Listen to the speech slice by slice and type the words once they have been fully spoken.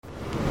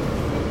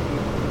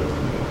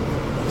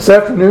This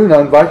afternoon,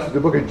 I invite you to the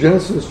book of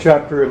Genesis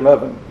chapter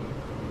 11.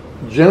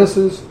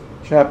 Genesis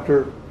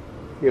chapter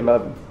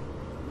 11.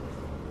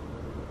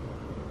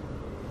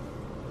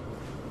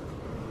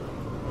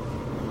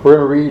 We're going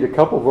to read a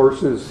couple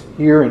verses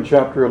here in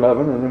chapter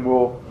 11, and then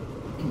we'll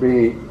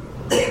be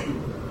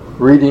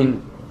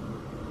reading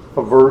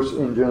a verse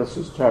in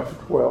Genesis chapter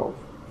 12.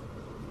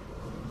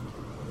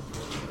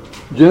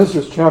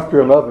 Genesis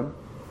chapter 11,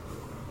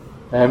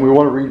 and we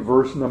want to read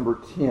verse number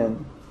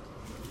 10.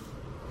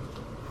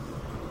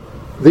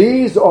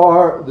 These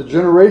are the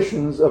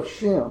generations of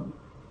Shem.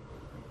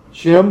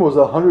 Shem was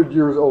 100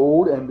 years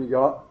old and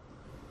begot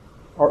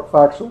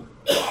Arphaxad,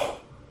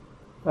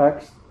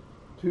 2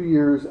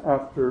 years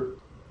after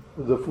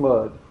the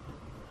flood.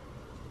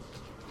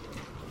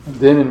 And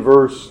then in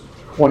verse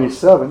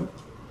 27,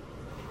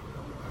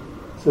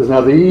 it says,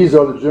 Now these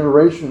are the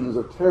generations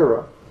of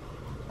Terah.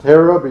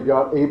 Terah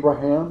begot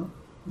Abraham,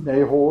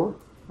 Nahor,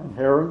 and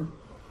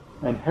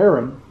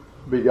Haran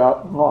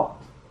begot Lot.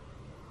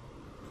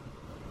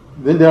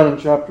 Then down in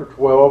chapter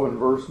 12 and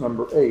verse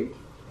number 8,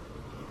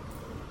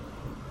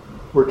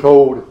 we're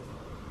told,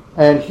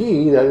 And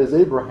he, that is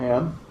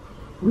Abraham,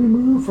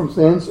 removed from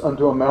thence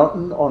unto a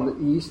mountain on the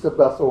east of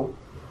Bethel,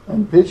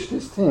 and pitched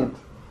his tent,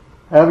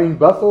 having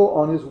Bethel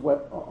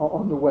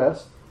on the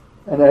west,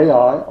 and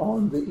Ai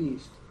on the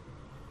east.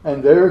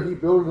 And there he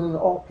builded an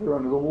altar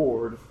unto the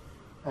Lord,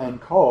 and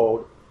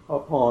called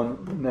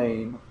upon the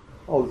name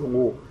of the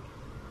Lord.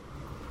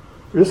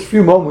 For just a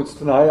few moments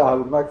tonight, I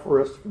would like for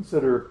us to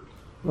consider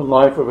the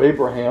life of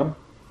Abraham,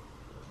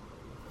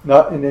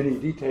 not in any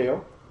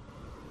detail.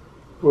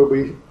 We'll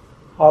be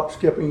hop,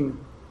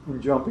 skipping,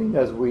 and jumping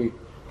as we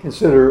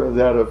consider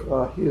that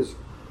of his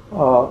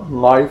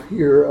life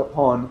here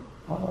upon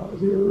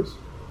the earth.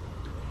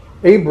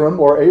 Abram,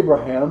 or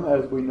Abraham,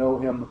 as we know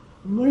him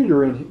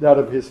later in that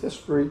of his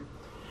history,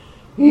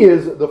 he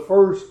is the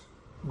first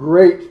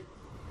great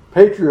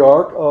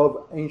patriarch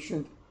of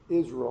ancient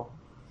Israel.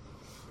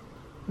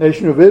 The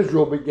nation of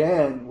Israel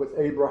began with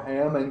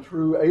Abraham, and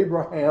through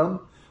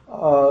Abraham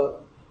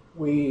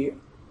we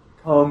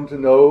come to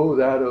know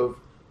that of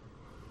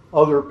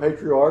other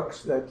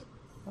patriarchs that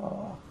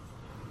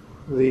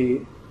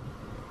the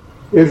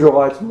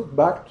Israelites look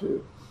back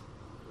to.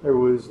 There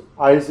was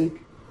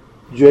Isaac,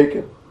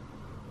 Jacob,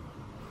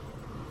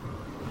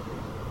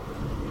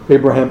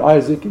 Abraham,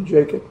 Isaac, and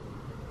Jacob.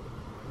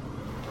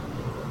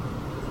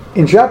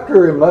 In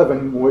chapter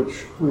 11,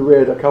 which we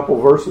read a couple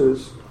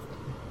verses,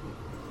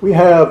 we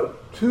have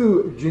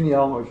two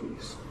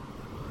genealogies.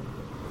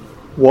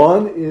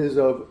 One is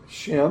of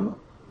Shem,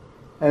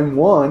 and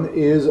one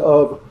is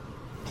of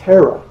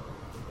Terah.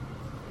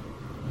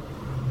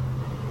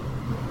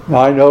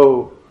 Now I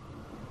know,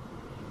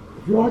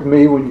 if you're like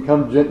me, when you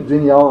come to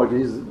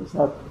genealogies, it's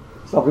not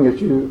something that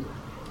you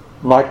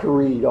like to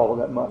read all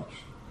that much.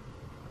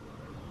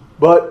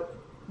 But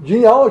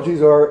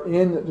genealogies are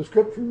in the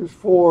scriptures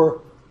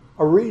for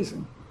a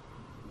reason.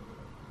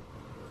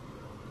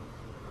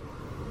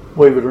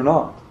 Believe it or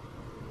not.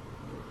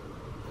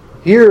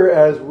 Here,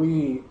 as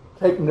we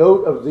take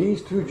note of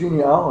these two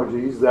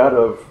genealogies, that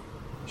of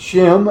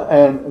Shem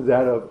and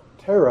that of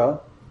Terah,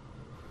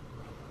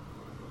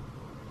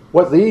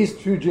 what these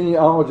two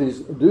genealogies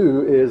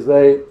do is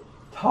they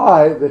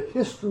tie the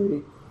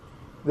history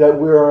that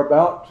we're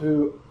about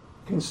to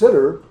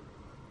consider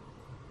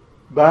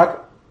back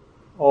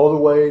all the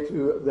way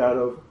to that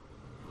of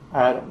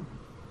Adam.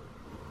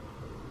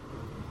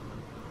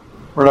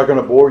 We're not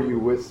going to bore you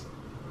with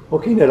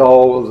looking at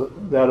all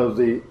of that of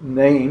the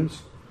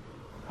names.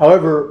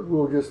 However,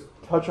 we'll just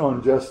touch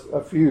on just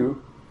a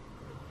few.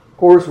 Of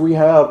course, we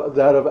have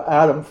that of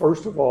Adam,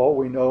 first of all,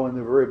 we know in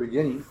the very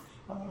beginning,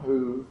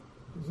 who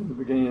is in the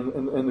beginning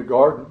in the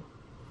garden.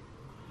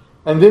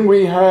 And then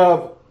we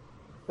have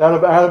that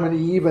of Adam and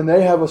Eve, and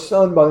they have a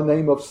son by the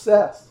name of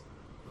Seth.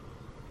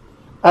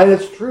 And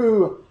it's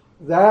true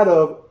that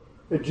of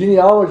the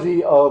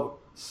genealogy of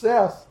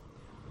Seth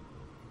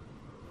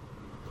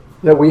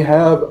that we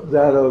have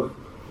that of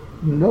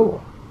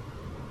Noah.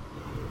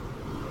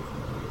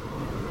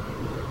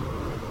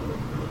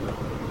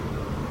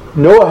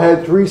 Noah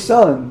had 3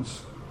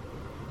 sons,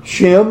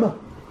 Shem,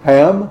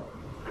 Ham,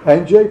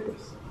 and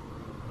Japheth.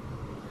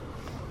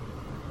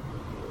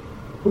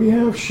 We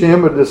have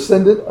Shem, a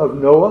descendant of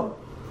Noah,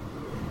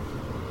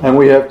 and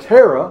we have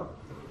Terah,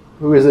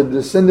 who is a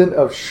descendant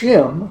of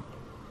Shem,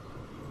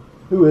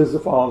 who is the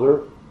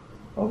father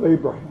of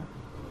Abraham.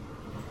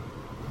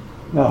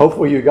 Now,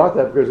 hopefully you got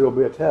that, because there will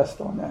be a test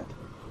on that.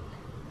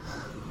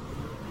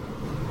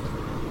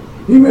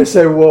 You may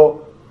say,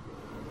 well,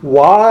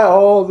 why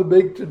all the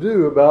big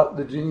to-do about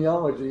the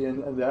genealogy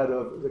and that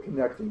of the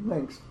connecting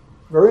links?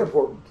 Very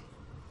important.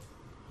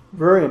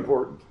 Very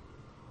important.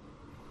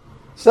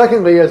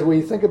 Secondly, as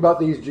we think about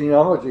these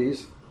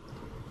genealogies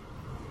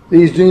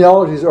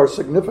are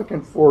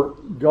significant, for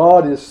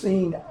God is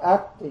seen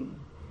acting.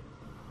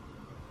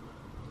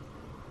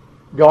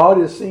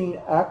 God is seen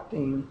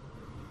acting,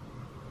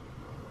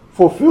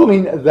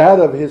 fulfilling that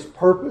of his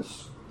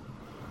purpose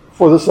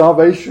for the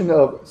salvation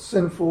of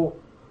sinful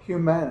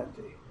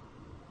humanity.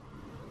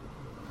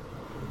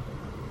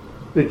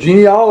 The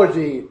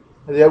genealogy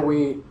that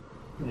we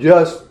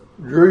just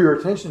drew your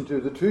attention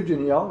to, the two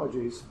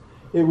genealogies,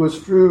 it was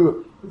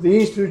through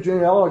these two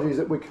genealogies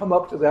that we come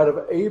up to that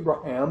of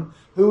Abraham,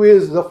 who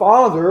is the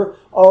father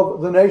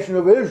of the nation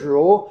of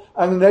Israel,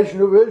 and the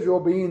nation of Israel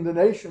being the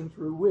nation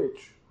through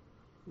which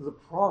the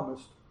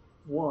promised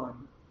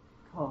one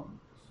comes.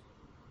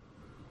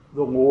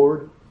 The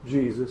Lord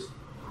Jesus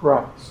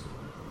Christ.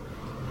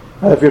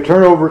 And if you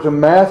turn over to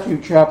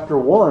Matthew chapter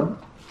 1,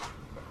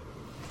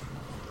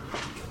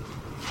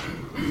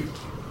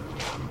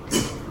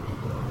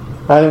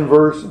 and in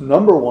verse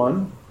number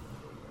 1,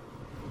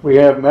 we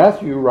have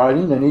Matthew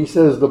writing, and he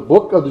says, the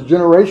book of the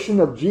generation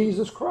of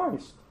Jesus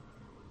Christ,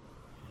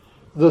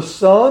 the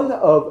son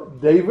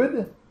of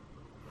David,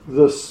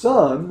 the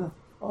son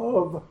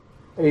of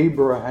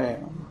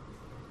Abraham.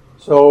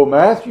 So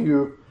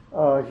Matthew,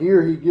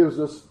 here he gives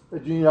us the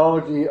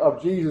genealogy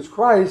of Jesus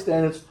Christ,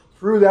 and it's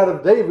through that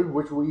of David,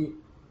 which we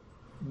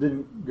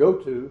didn't go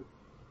to,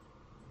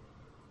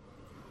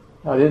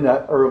 not in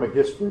that early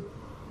history,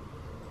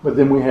 but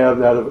then we have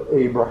that of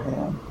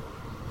Abraham.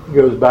 It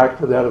goes back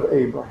to that of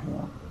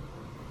Abraham.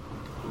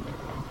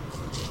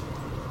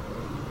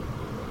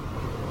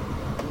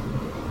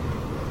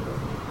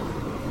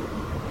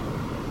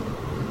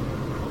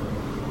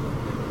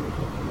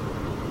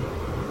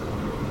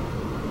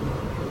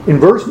 In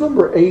verse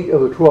number 8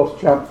 of the 12th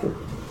chapter,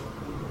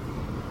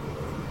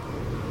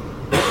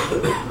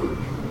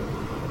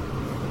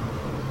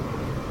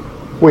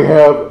 we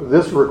have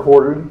this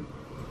recorded.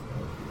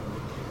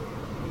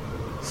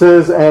 It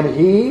says, and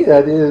he,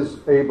 that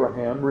is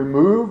Abraham,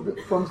 removed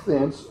from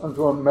thence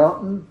unto a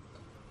mountain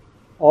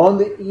on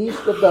the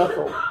east of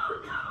Bethel,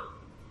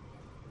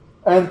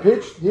 and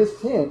pitched his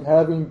tent,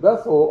 having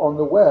Bethel on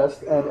the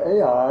west and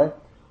Ai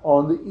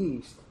on the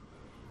east.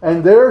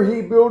 And there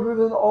he builded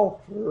an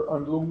altar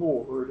unto the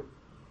Lord,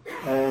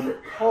 and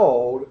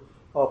called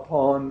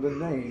upon the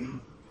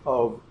name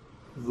of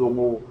the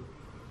Lord.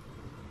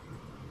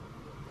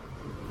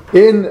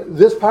 In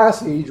this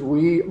passage,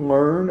 we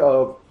learn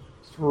of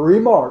three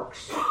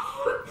marks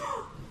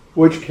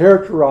which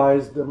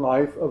characterized the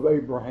life of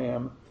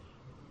Abraham.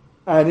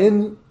 And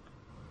in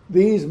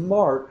these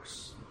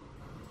marks,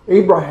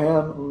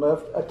 Abraham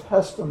left a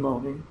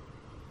testimony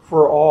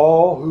for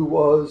all who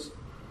was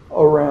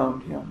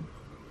around him.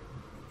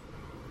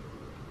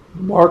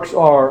 The marks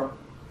are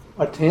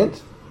a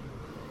tent,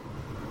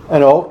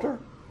 an altar,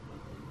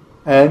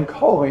 and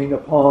calling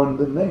upon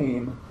the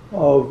name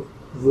of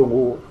the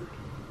Lord.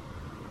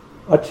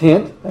 A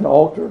tent, an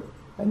altar,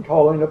 and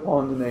calling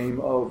upon the name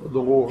of the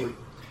Lord.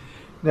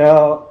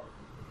 Now,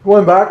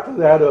 going back to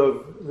that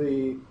of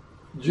the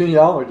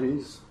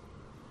genealogies,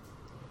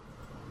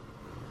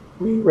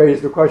 we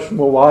raised the question,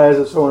 well, why is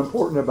it so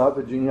important about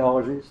the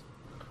genealogies?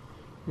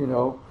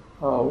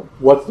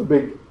 What's the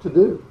big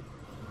to-do?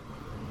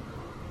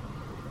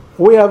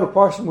 We have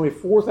approximately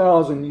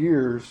 4,000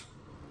 years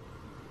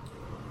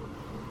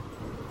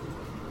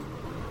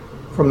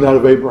from that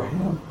of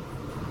Abraham.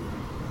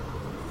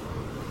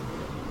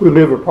 We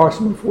live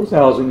approximately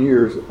 4,000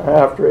 years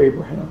after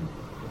Abraham.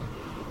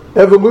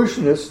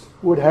 Evolutionists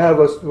would have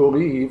us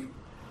believe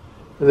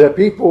that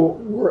people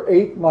were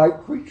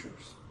ape-like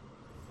creatures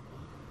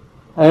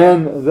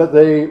and that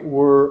they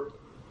were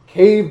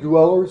cave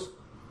dwellers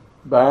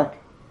back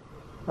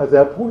at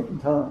that point in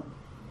time.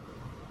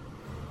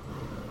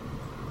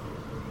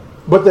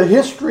 But the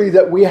history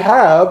that we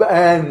have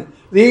and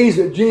these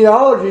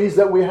genealogies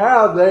that we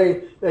have,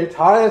 they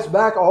tie us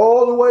back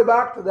all the way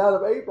back to that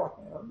of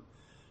Abraham.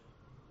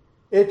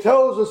 It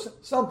tells us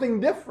something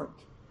different.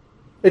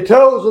 It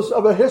tells us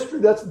of a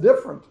history that's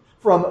different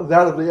from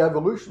that of the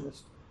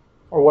evolutionists,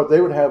 or what they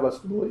would have us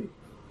believe.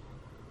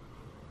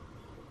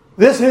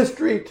 This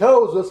history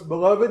tells us,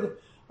 beloved,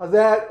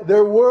 that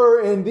there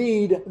were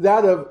indeed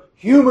that of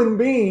human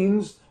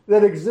beings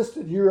that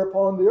existed here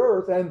upon the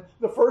earth. And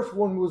the first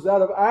one was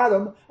that of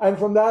Adam. And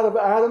from that of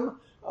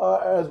Adam,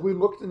 as we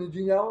looked in the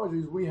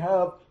genealogies, we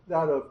have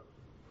that of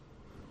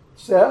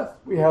Seth,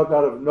 we have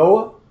that of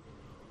Noah,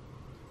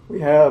 we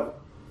have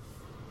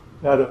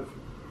that of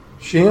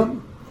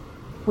Shem,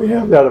 we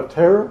have that of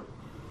Terah,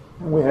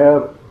 and we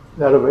have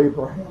that of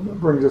Abraham. That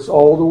brings us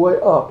all the way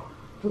up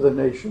to the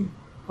nation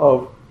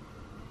of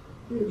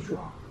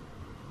Israel.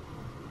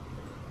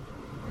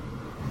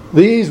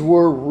 These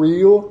were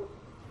real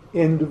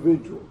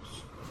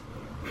individuals.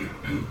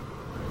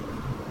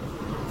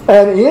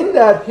 And in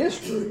that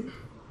history,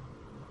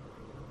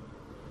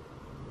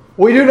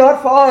 we do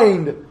not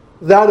find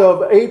that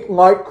of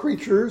ape-like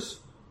creatures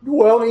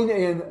dwelling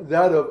in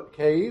that of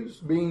caves,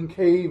 being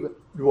cave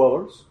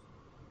dwellers.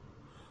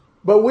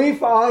 But we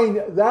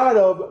find that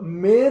of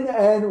men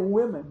and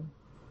women.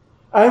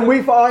 And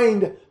we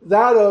find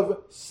that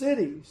of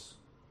cities.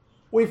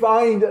 We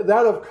find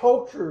that of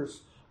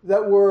cultures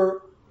that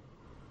were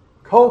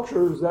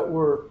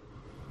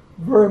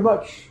very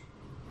much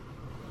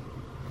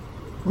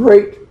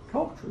great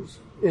cultures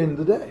in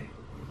the day.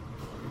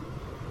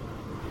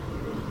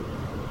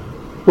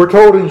 We're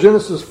told in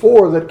Genesis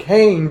 4 that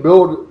Cain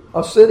built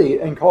a city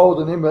and called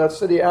the name of that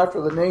city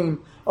after the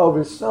name of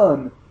his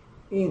son,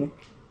 Enoch.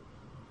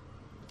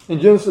 In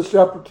Genesis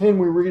chapter 10,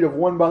 we read of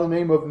one by the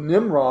name of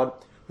Nimrod,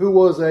 who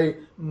was a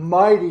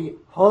mighty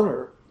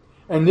hunter.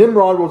 And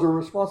Nimrod was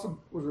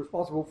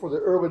responsible for the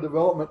early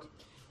development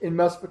in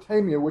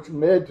Mesopotamia, which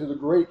led to the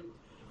great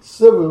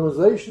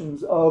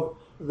civilizations of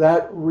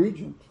that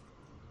region.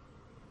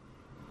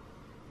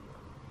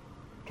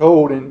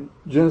 Told in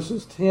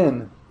Genesis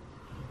 10,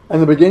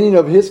 and the beginning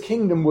of his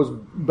kingdom was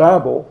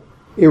Babel,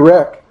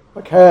 Erech,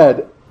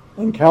 Akkad,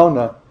 and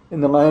Calneh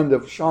in the land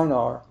of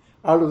Shinar.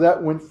 Out of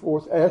that went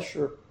forth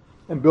Asher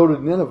and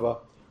builded Nineveh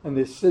and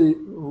the city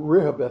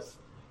Rehoboth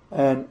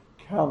and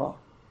Calah.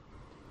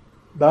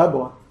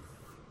 Babylon,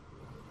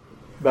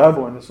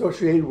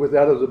 associated with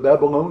that of the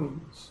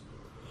Babylonians.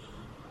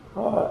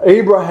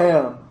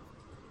 Abraham,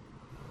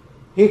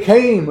 he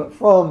came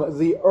from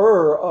the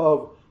Ur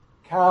of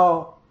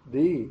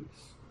Chaldees,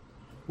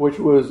 which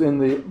was in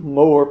the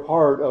lower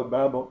part of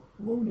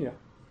Babylonia.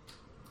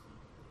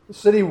 The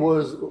city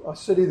was a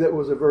city that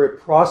was a very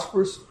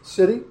prosperous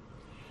city.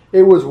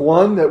 It was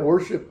one that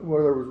worshipped,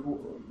 where there was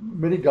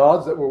many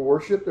gods that were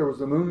worshipped. There was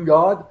the moon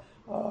god,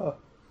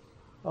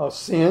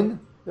 Sin,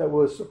 that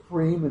was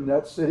supreme in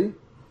that city.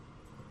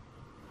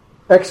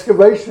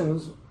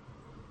 Excavations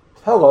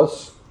tell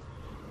us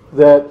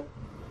that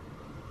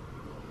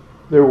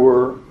there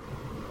were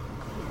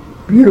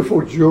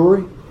beautiful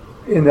jewelry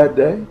in that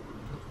day,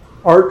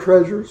 art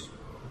treasures,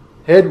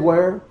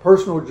 headwear,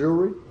 personal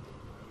jewelry,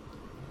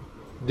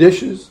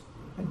 dishes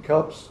and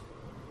cups.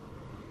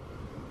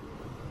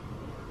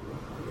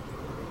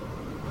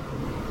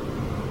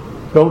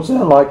 Don't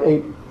sound like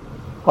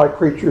ape-like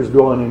creatures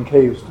dwelling in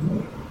caves to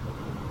me.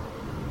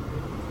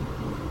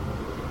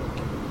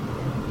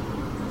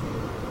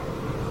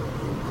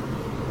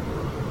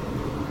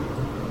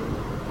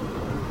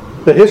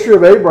 The history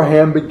of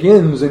Abraham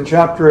begins in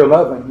chapter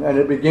 11, and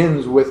it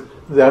begins with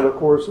that, of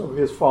course, of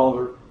his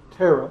father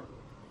Terah,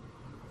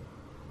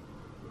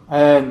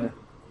 and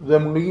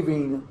them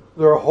leaving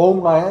their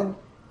homeland.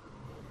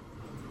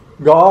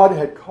 God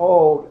had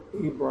called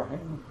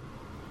Abraham.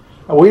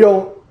 And we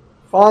don't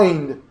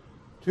find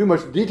too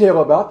much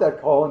detail about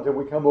that call until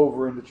we come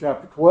over into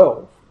chapter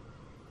 12.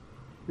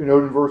 You know,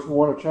 in verse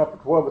 1 of chapter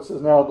 12, it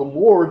says, Now the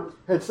Lord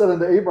had said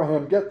unto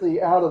Abraham, Get thee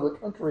out of the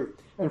country,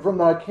 and from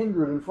thy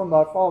kindred, and from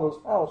thy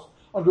father's house,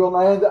 unto a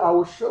land that I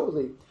will show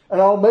thee. And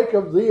I'll make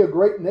of thee a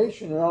great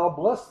nation, and I'll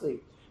bless thee,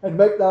 and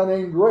make thy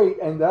name great,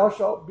 and thou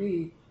shalt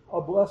be a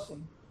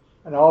blessing.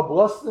 And I'll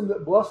bless them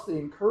that bless thee,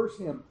 and curse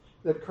him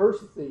that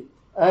curseth thee.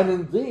 And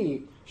in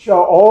thee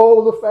shall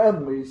all the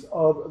families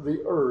of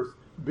the earth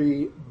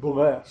be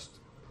blessed.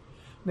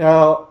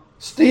 Now,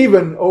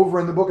 Stephen, over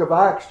in the book of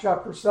Acts,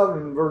 chapter 7,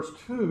 and verse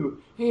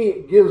 2,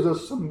 he gives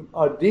us some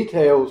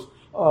details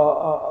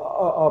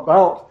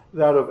about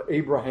that of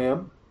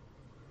Abraham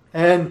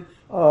and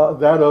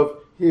that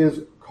of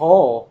his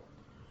call.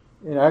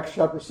 In Acts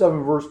chapter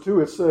 7, verse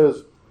 2, it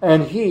says,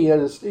 And he,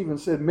 as Stephen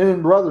said, Men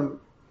and brethren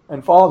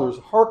and fathers,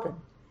 hearken.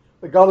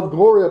 The God of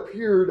glory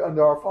appeared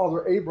unto our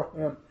father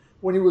Abraham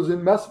when he was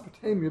in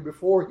Mesopotamia,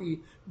 before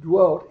he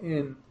dwelt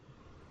in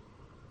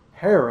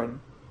Haran,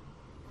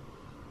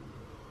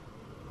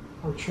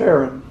 or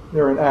Charan,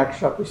 there in Acts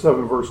chapter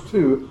 7, verse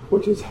 2,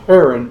 which is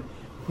Haran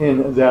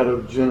in that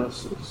of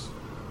Genesis.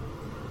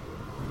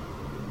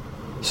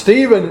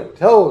 Stephen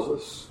tells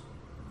us,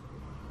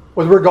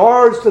 with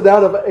regards to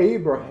that of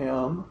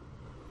Abraham,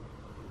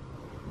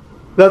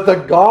 that the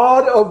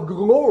God of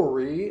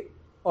glory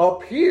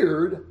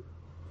appeared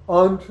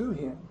unto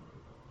him.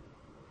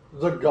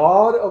 The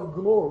God of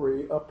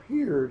glory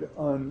appeared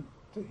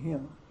unto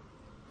him.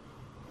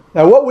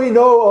 Now, what we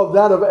know of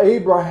that of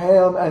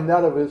Abraham and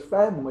that of his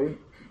family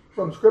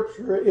from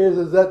Scripture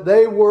is that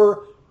they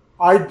were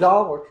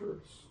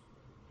idolaters.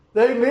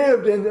 They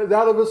lived in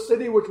that of a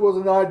city which was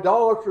an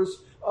idolatrous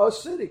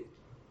city.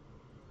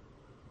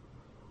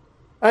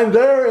 And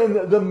there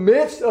in the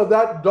midst of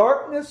that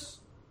darkness,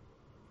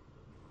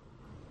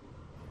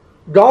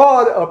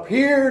 God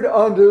appeared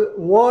unto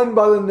one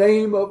by the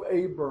name of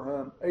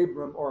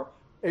Abram, or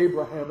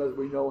Abraham as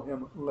we know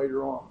him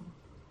later on.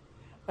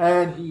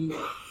 And he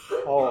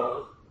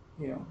called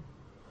him.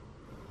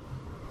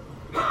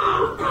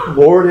 The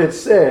Lord had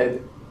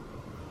said,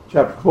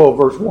 chapter 12,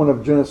 verse 1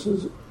 of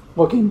Genesis,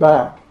 looking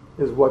back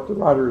is what the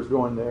writer is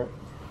doing there.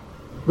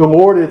 The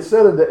Lord had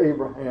said unto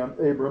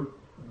Abram,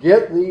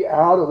 Get thee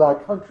out of thy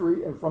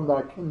country and from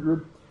thy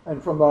kindred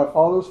and from thy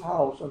father's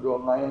house unto a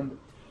land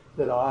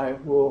that I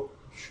will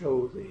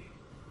show thee.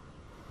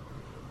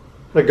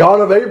 The God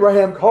of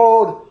Abraham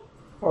called,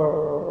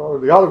 or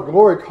the God of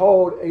glory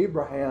called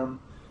Abraham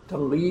to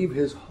leave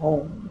his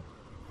home,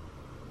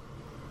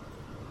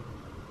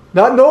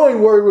 not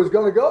knowing where he was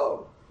going to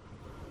go.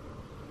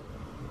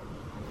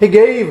 He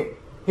gave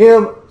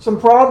him some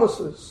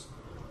promises.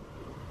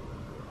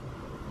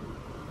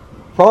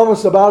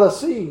 Promise about a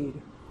seed.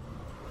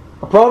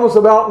 A promise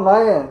about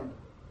land.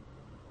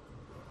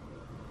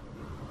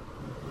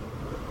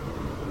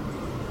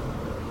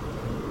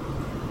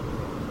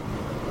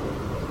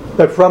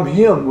 That from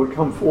him would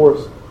come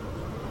forth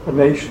a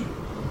nation,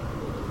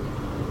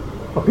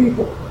 a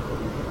people.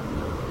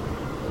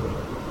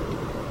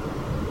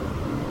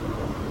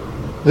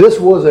 This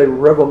was a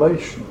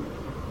revelation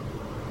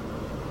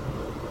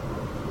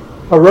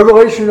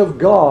of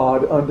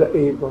God unto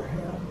Abraham.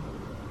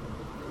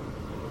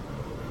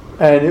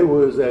 And it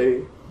was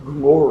a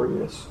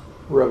glorious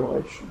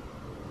revelation.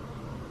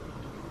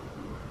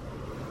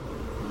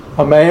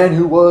 A man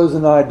who was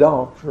an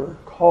idolater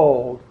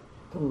called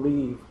to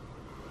leave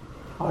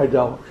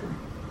idolatry.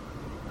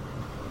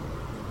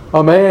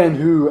 A man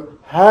who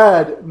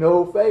had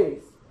no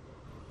faith,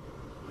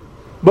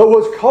 but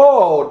was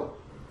called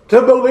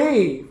to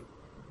believe,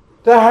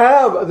 to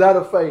have that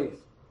of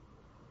faith.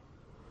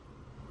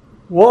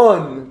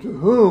 One to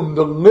whom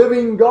the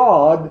living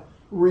God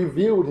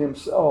revealed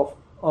himself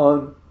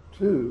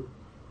unto.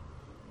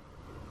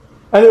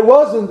 And it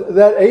wasn't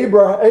that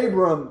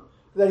Abram,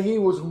 that he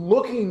was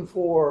looking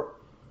for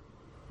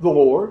the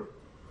Lord.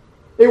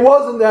 It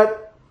wasn't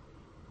that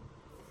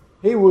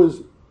he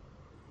was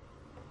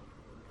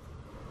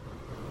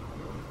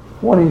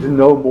wanting to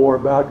know more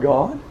about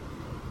God.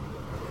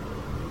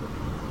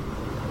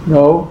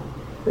 No,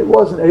 it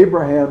wasn't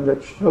Abraham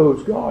that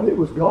chose God. It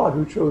was God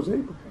who chose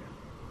Abraham.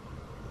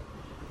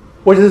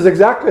 Which is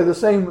exactly the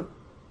same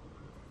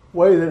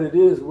way that it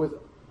is with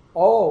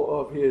all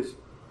of his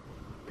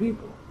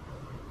people.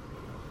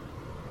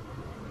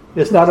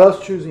 It's not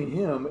us choosing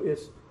him,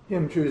 it's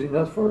him choosing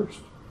us first.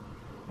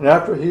 And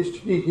after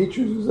he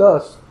chooses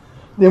us,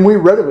 then we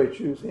readily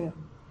choose him.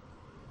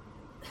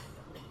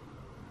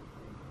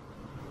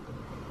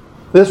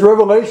 This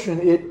revelation,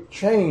 it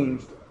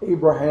changed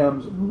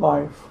Abraham's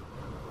life.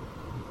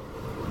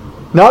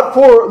 Not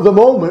for the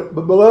moment,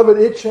 but beloved,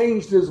 it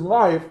changed his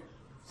life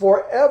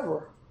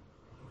forever.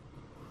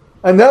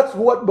 And that's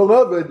what,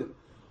 beloved,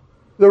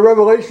 the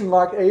revelation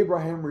like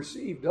Abraham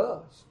received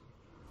does.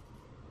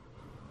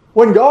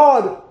 When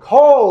God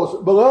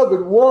calls,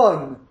 beloved,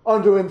 one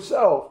unto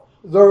himself,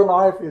 their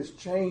life is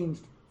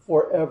changed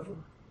forever.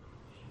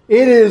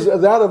 It is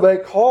that of a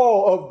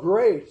call of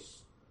grace.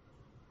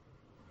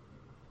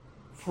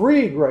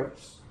 Free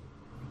grace.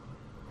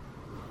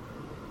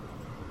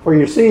 For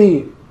you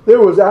see,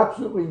 there was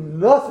absolutely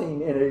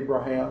nothing in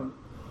Abraham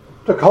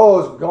to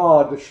cause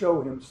God to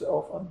show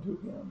himself unto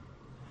him.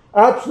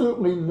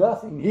 Absolutely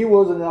nothing. He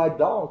was an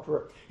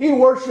idolater. He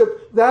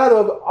worshipped that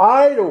of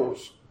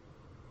idols.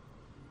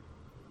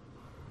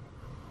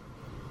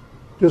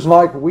 Just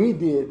like we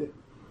did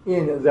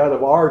in that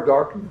of our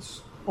darkness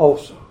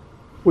also.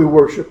 We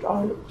worshipped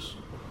idols.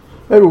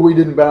 Maybe we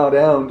didn't bow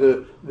down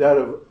to that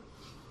of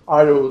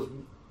idols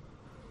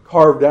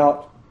carved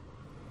out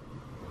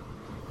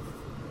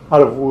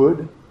of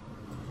wood,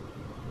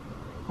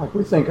 like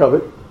we think of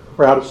it,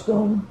 or out of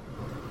stone.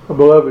 But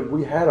beloved,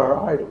 we had our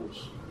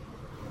idols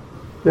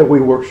that we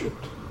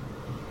worshipped.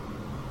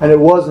 And it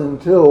wasn't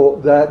until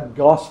that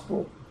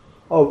gospel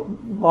of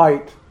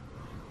light,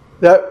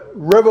 that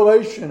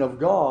revelation of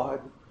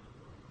God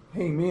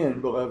came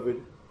in,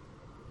 beloved,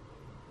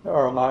 that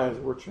our lives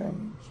were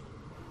changed.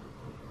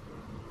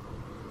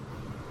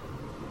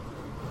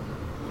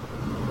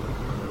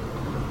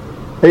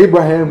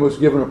 Abraham was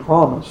given a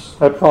promise.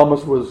 That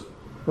promise was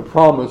the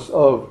promise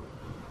of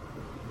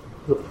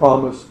the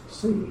promised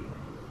seed.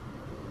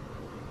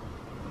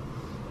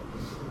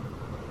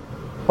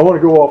 I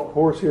want to go off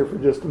course here for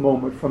just a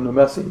moment from the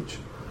message.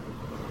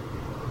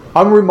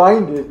 I'm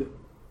reminded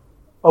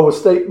of a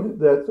statement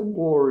that the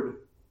Lord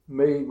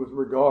made with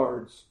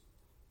regards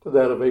to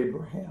that of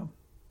Abraham.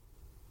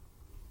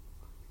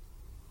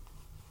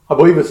 I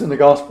believe it's in the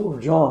Gospel of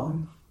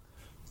John.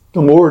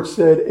 The Lord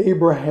said,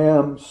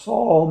 Abraham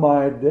saw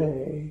my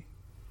day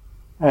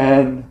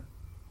and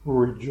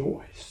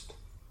rejoiced.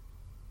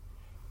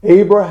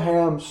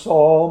 Abraham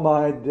saw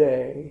my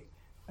day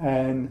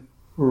and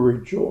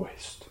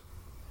rejoiced.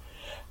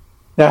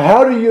 Now,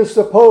 how do you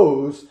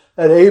suppose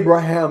that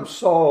Abraham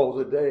saw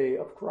the day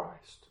of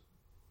Christ?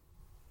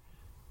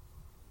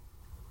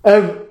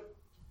 And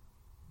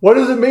what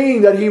does it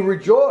mean that he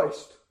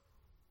rejoiced?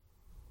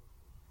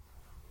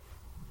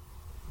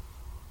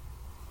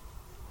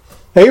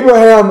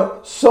 Abraham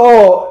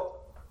saw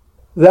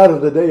that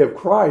of the day of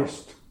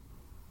Christ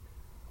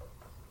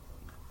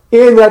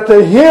in that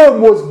to him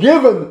was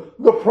given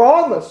the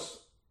promise.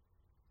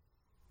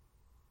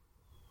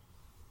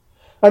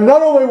 And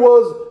not only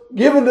was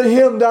given to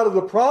him that of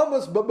the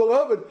promise, but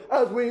beloved,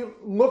 as we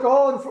look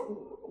on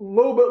a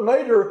little bit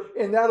later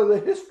in that of the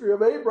history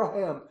of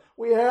Abraham,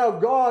 we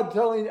have God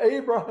telling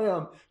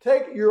Abraham,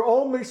 take your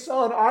only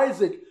son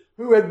Isaac,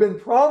 who had been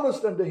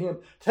promised unto him,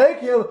 take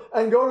him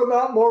and go to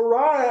Mount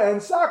Moriah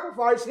and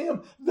sacrifice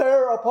him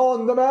there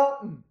upon the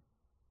mountain.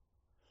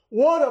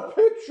 What a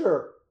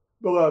picture,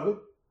 beloved.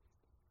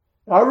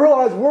 I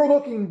realize we're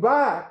looking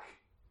back,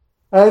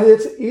 and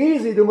it's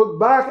easy to look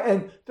back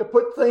and to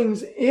put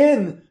things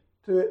in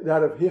to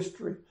that of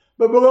history.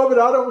 But beloved,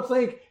 I don't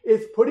think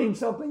it's putting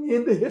something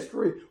into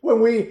history when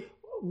we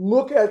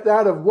look at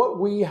that of what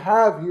we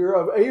have here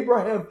of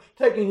Abraham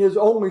taking his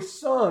only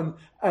son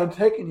and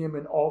taking him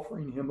and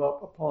offering him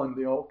up upon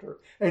the altar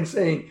and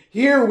saying,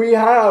 here we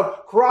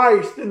have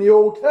Christ in the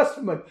Old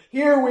Testament.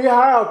 Here we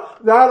have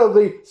that of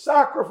the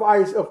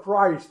sacrifice of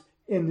Christ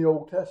in the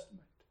Old Testament.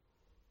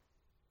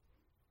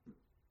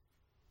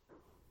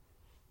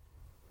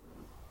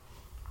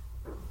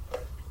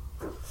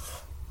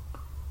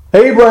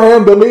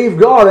 Abraham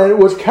believed God, and it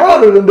was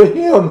counted unto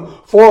him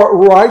for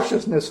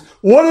righteousness.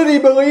 What did he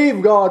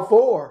believe God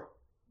for?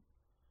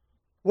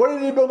 What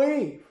did he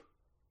believe?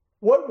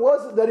 What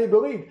was it that he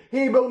believed?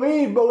 He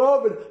believed,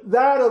 beloved,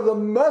 that of the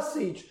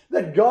message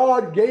that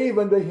God gave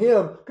unto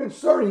him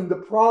concerning the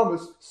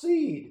promised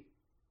seed.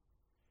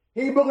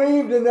 He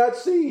believed in that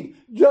seed,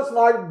 just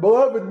like,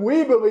 beloved,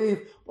 we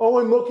believe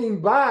when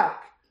looking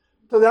back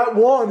to that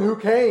one who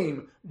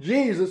came,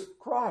 Jesus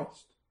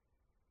Christ.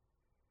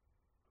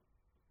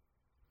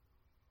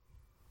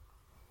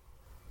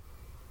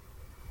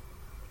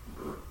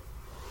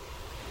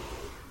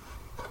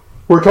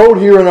 We're told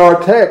here in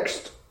our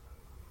text,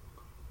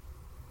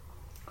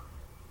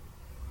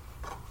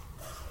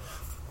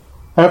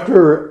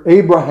 after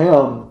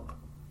Abraham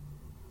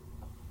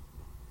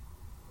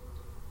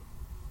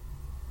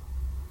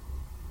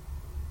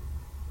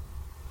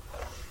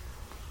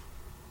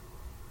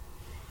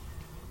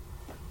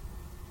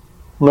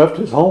left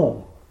his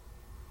home,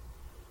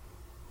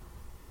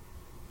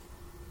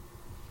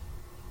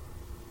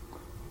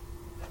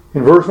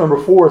 in verse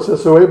number 4 it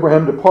says, so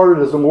Abraham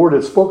departed as the Lord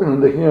had spoken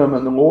unto him,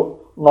 and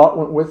Lot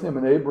went with him,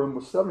 and Abram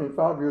was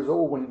 75 years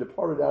old when he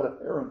departed out of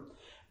Haran.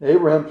 And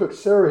Abraham took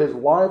Sarah his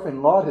wife,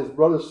 and Lot his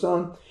brother's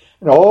son,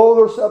 and all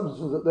their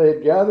substances that they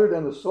had gathered,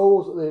 and the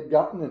souls that they had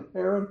gotten in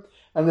Haran,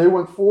 and they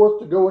went forth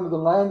to go into the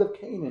land of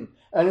Canaan.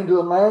 And into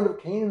the land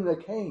of Canaan they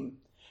came.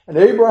 And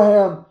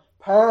Abraham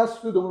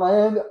passed through the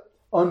land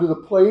unto the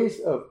place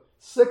of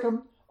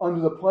Sichem,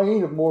 unto the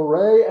plain of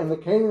Moreh, and the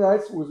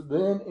Canaanites was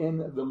then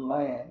in the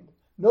land.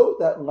 Note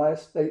that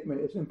last statement.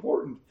 It's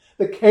important.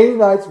 The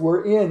Canaanites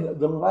were in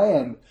the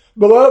land.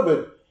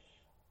 Beloved,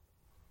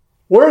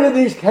 where did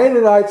these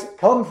Canaanites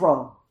come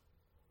from?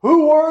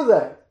 Who were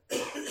they?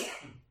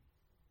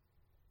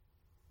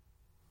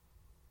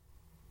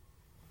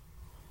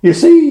 You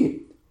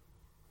see,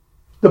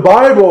 the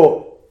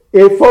Bible,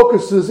 it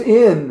focuses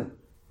in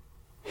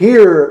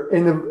here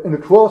in the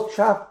 12th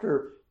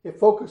chapter, it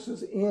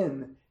focuses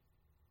into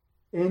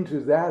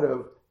that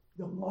of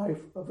the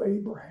life of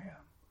Abraham,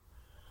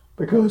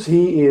 because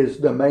he is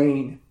the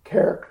main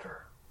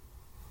character.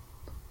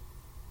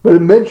 But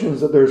it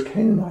mentions that there's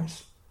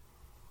Canaanites,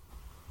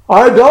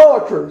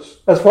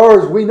 idolaters, as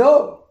far as we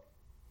know.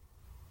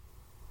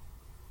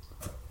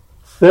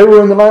 They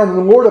were in the land, and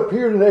the Lord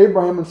appeared unto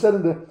Abraham and said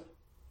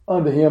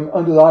unto him,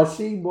 unto thy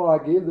seed will I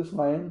give this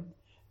land.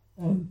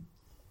 And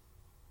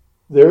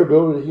there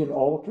builded he an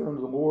altar unto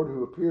the Lord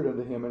who appeared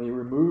unto him. And he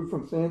removed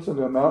from thence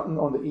unto a mountain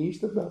on the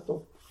east of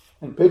Bethel,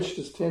 and pitched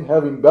his tent,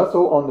 having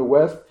Bethel on the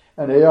west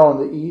and Ai on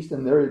the east.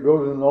 And there he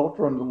built an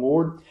altar unto the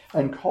Lord,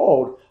 and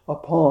called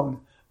upon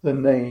the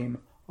name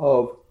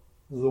of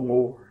the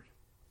Lord.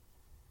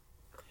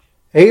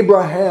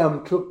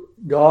 Abraham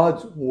took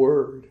God's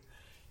word.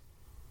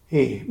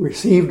 He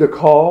received a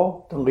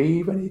call to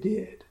leave, and he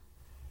did.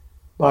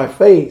 By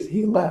faith,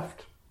 he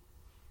left.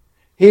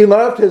 He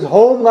left his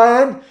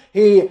homeland.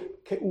 He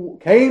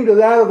came to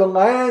that of the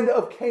land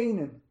of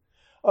Canaan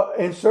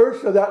in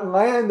search of that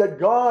land that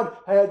God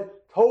had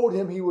told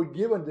him he would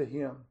give unto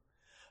him.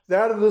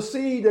 That of the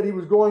seed that he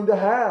was going to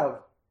have.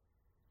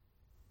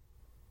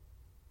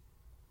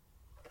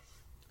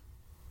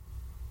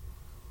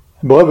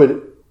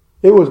 Beloved,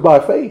 it was by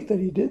faith that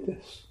he did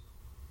this.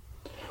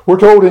 We're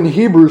told in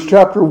Hebrews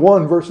chapter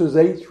 1, verses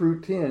 8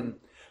 through 10.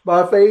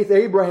 By faith,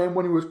 Abraham,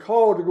 when he was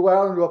called to go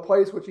out into a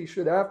place which he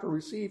should after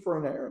receive for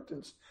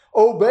inheritance,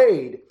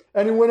 obeyed,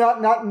 and he went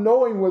out not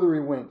knowing whither he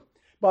went.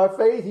 By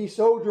faith, he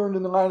sojourned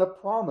in the land of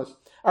promise,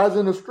 as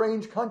in a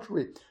strange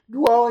country,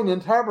 dwelling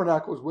in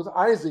tabernacles with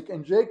Isaac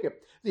and Jacob,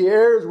 the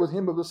heirs with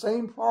him of the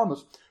same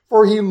promise.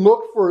 For he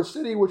looked for a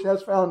city which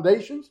has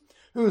foundations,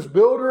 whose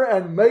builder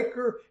and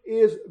maker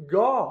is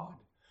God.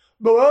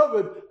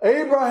 Beloved,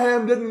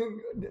 Abraham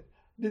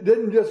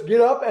didn't just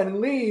get up and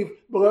leave,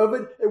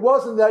 beloved. It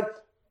wasn't that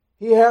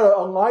he had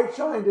a light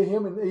shine to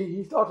him and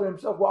he thought to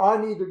himself, well, I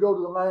need to go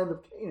to the land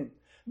of Canaan.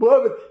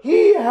 Beloved,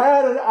 he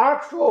had an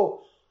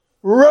actual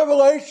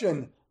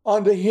revelation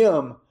unto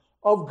him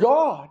of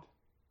God.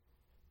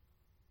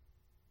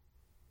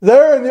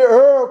 There in the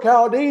Ur of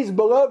Chaldees,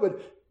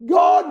 beloved,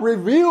 God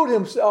revealed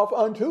himself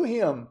unto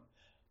him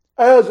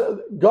as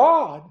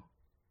God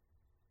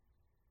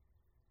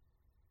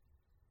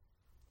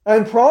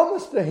and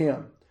promised to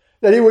him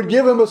that he would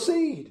give him a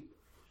seed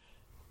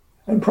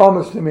and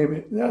promised him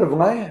that of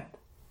land.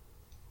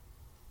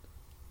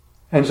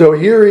 And so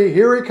here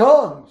he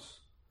comes,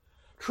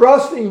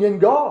 trusting in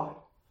God,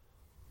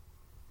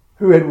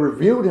 who had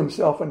revealed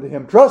himself unto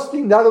him,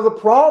 trusting that of the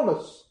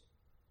promise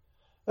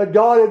that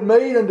God had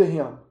made unto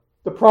him,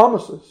 the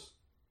promises.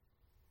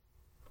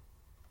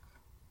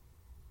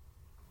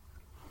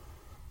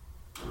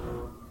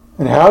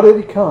 And how did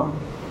he come?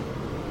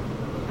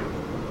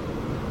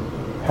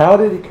 How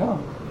did he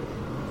come?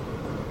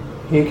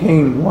 He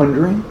came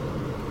wandering.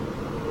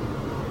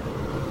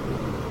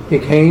 He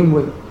came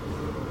with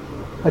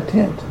a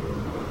tent.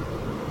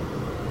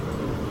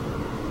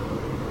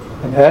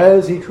 And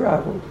as he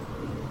traveled,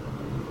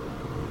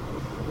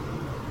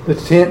 the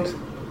tent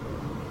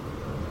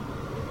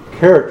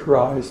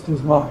characterized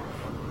his life.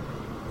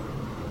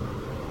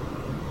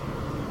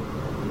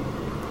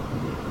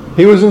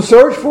 He was in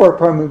search for a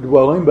permanent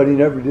dwelling, but he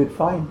never did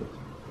find it,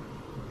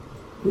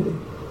 did he?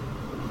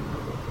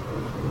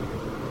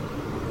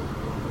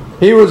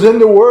 He was in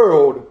the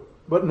world,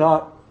 but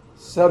not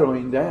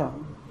settling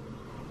down.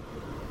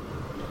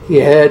 He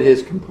had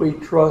his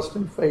complete trust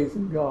and faith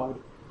in God,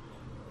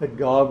 that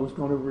God was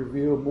going to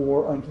reveal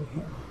more unto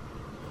him.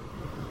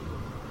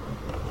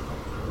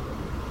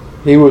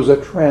 He was a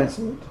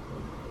transit,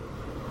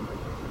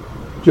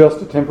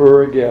 just a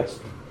temporary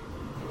guest.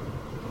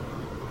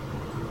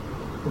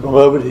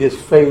 Beloved, his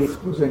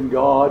faith was in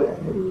God,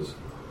 and it was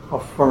a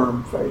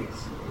firm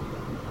faith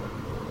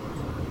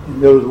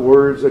in those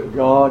words that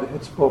God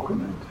had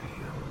spoken unto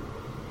him.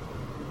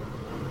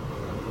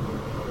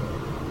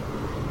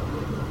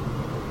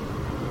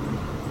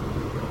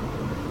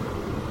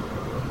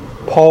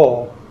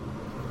 Paul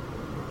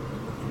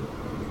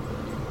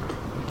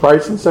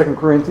writes in 2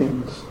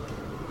 Corinthians,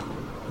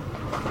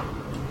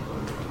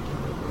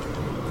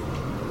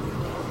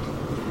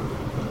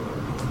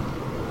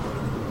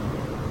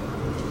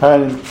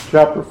 and in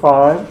chapter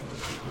 5,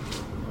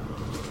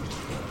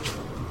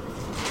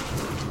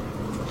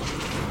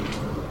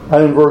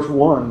 and in verse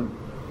 1,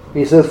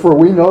 he says, "For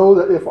we know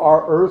that if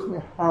our earthly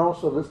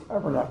house of this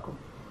tabernacle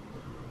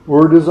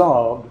were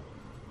dissolved,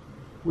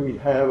 we'd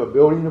have a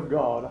building of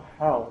God, a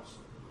house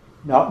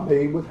not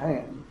made with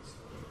hands,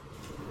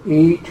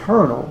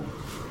 eternal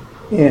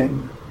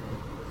in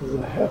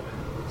the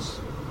heavens."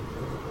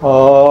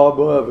 Ah,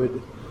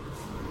 beloved,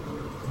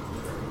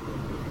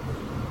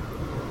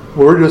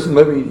 we're just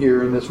living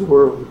here in this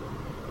world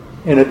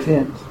in a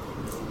tent.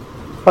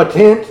 A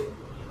tent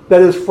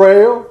that is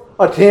frail.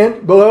 A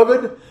tent,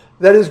 beloved,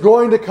 that is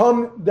going to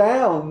come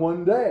down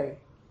one day.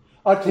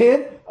 A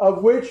tent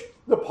of which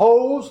the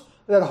poles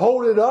that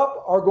hold it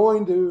up are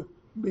going to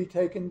be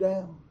taken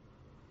down.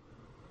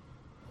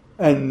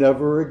 And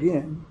never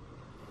again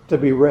to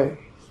be raised.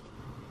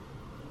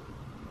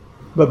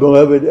 But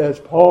beloved, as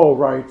Paul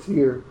writes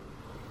here,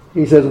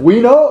 he says,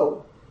 we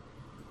know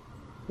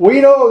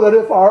that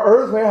if our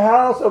earthly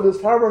house of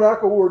this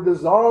tabernacle were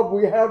dissolved,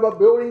 we have a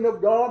building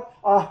of God,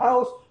 a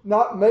house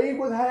not made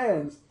with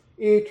hands,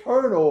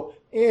 eternal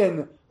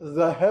in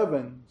the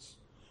heavens.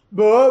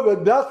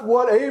 Beloved, that's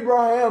what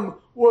Abraham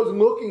was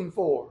looking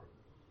for.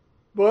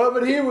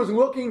 Beloved, he was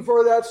looking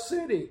for that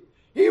city.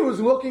 He was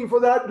looking for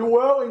that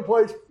dwelling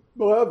place,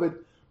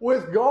 beloved,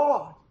 with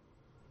God.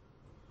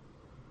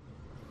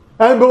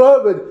 And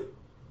beloved,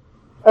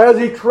 as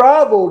he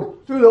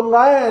traveled through the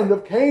land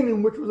of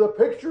Canaan, which was a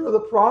picture of the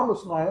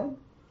promised land,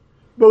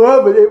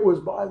 beloved, it was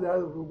by that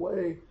of the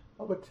way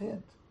of a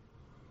tent.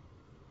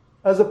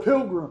 As a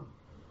pilgrim,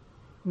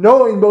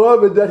 knowing,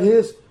 beloved, that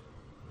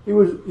he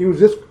was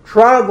just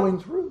traveling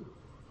through.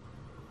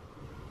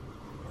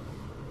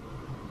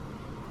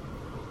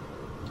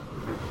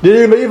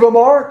 Did he leave a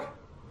mark?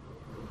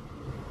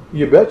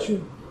 You bet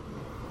you.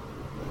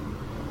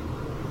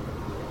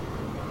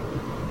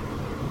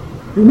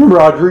 Remember,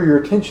 I drew your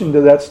attention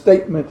to that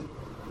statement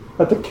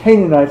that the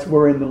Canaanites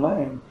were in the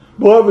land.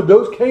 Beloved,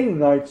 those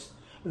Canaanites,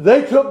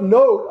 they took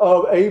note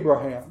of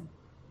Abraham.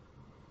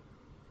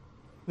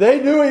 They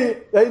knew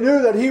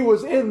that he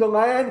was in the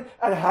land.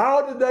 And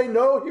how did they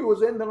know he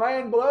was in the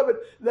land, beloved?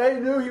 They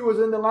knew he was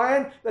in the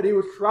land, that he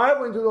was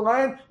traveling through the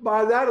land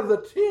by that of the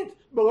tent,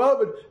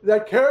 beloved,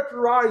 that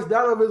characterized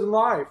that of his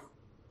life.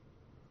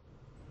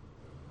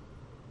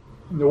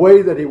 And the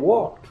way that he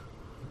walked.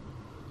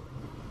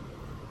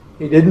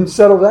 He didn't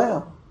settle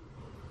down.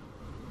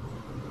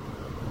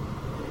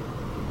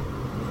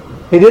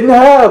 He didn't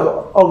have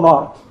a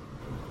lot.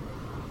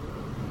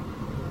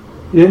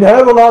 He didn't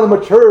have a lot of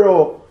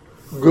material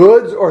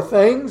goods or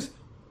things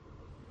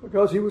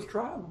because he was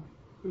traveling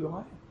through the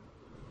land.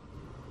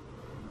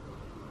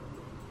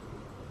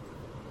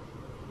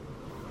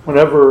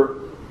 Whenever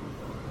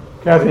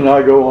Kathy and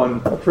I go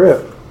on a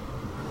trip,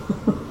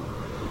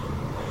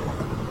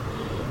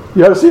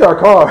 you got to see our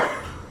car.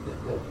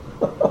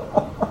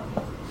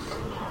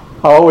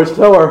 I always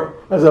tell her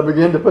as I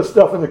begin to put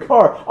stuff in the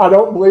car, I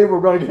don't believe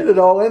we're going to get it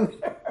all in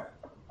there.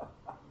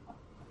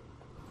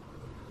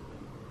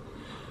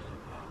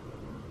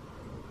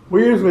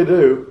 We usually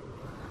do.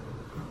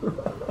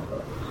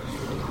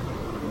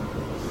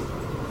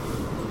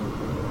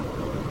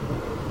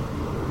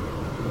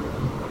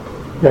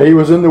 Yeah, he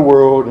was in the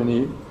world and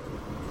he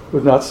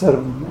was not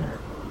settling there.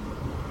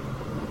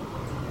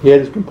 He had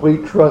his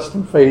complete trust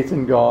and faith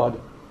in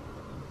God.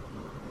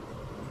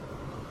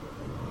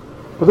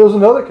 But there was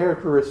another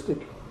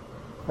characteristic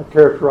that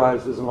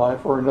characterized his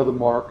life, or another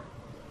mark,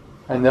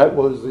 and that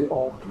was the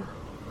altar.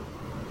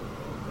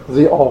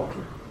 The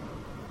altar.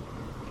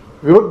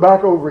 If you look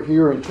back over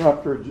here in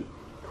chapter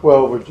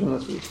 12 of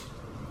Genesis,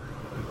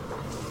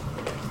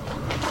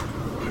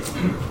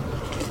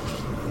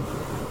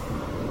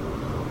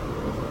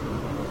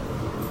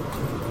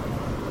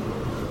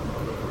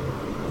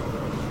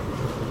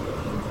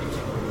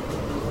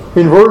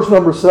 in verse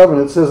number 7,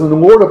 it says, "And the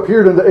Lord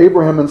appeared unto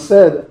Abraham and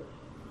said,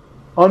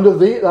 Unto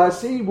thee, thy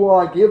seed will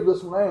I give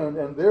this land,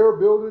 and there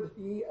builded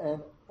he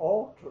an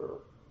altar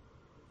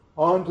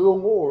unto the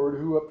Lord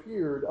who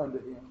appeared unto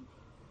him.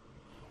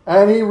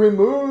 And he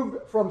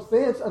removed from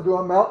thence unto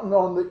a mountain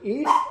on the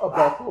east of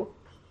Bethel,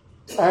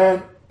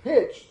 and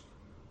pitched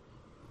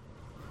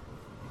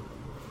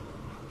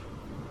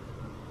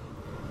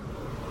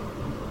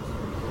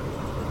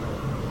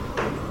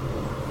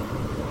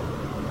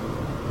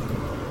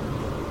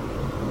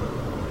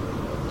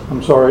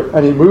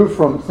and he moved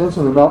from thence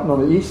on the mountain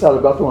on the east side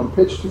of Bethel and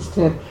pitched his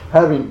tent,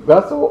 having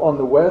Bethel on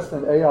the west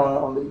and Ai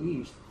on the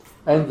east.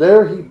 And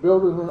there he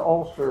builded an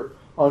altar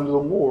unto the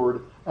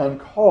Lord, and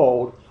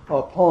called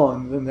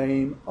upon the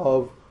name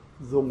of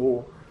the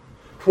Lord."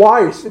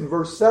 Twice in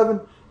verse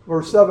 7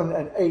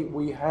 and 8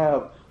 we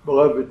have,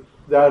 beloved,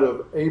 that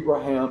of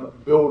Abraham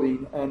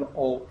building an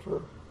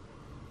altar.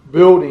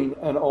 Building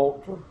an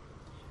altar.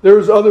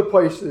 There's other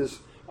places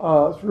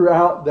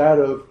throughout that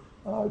of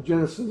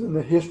Genesis in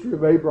the history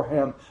of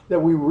Abraham that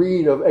we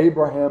read of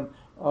Abraham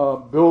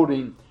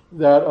building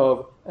that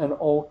of an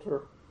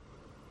altar.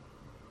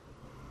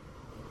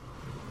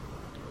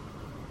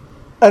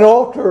 An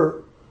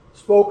altar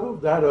spoke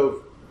of that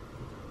of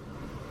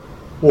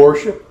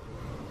worship.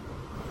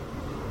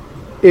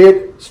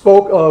 It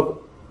spoke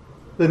of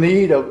the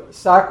need of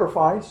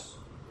sacrifice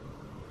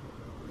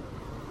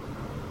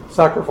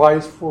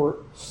for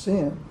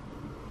sin.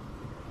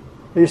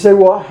 And you say,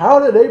 well, how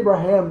did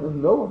Abraham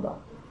know about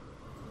it?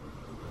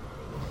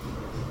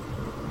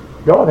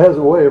 God has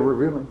a way of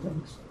revealing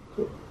things.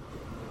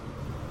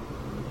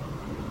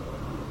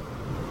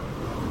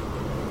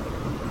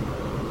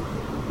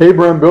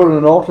 Abraham built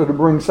an altar to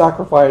bring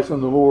sacrifice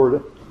unto the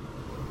Lord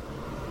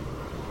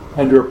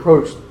and to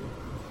approach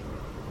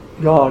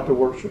God to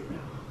worship Him.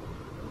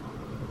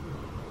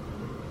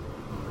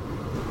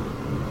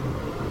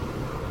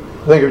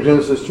 I think of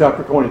Genesis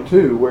chapter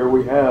 22, where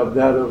we have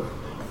that of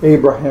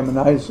Abraham and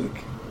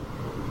Isaac,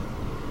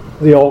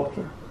 the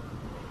altar.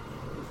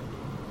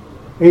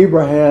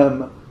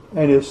 Abraham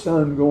and his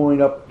son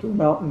going up to the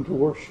mountain to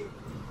worship,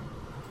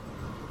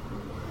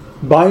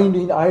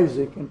 binding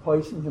Isaac and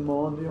placing him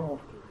on the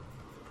altar,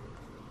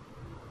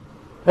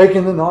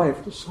 taking the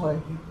knife to slay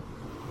him.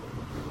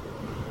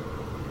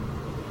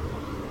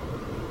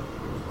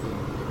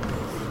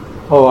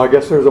 Oh, I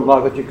guess there's a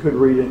lot that you could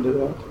read into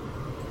that.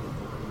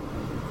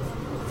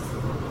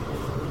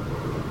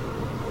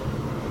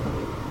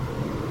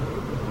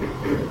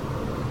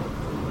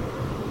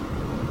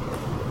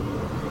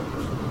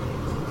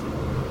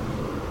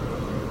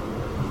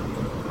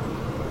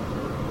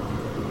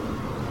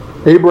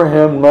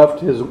 Abraham left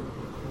his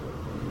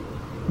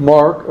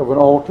mark of an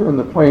altar in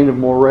the plain of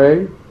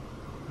Moreh,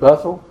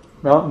 Bethel,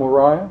 Mount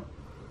Moriah.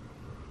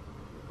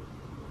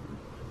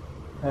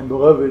 And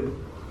beloved,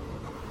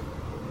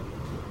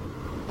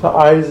 to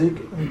Isaac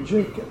and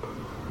Jacob,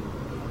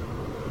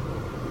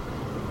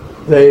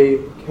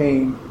 they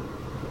came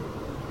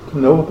to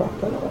know about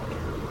that altar.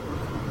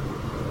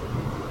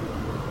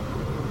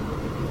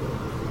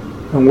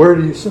 And where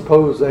do you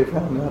suppose they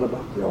found out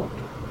about the altar?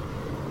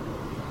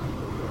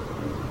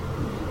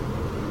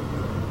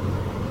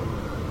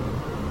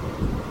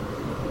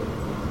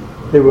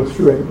 It was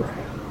through Abraham.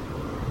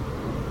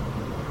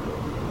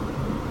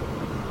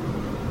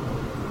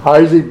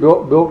 Isaac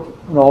built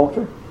an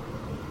altar.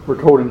 We're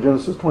told in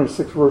Genesis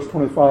 26, verse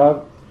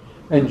 25.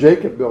 And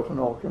Jacob built an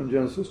altar in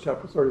Genesis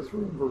chapter 33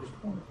 and verse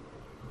 20.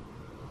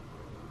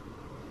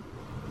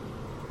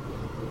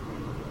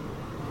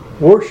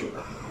 Worship.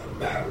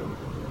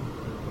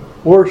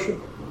 Worship.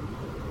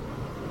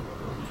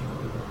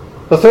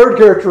 The third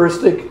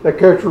characteristic that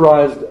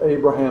characterized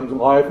Abraham's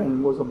life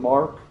and was a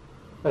mark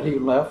that he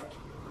left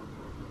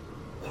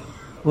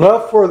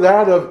for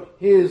that of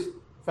his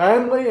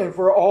family and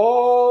for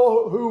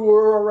all who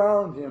were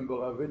around him,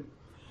 beloved.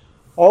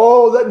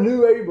 All that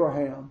knew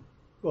Abraham,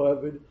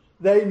 beloved,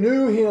 they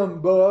knew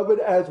him, beloved,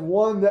 as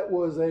one that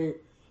was a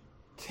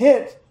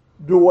tent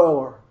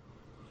dweller.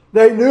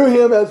 They knew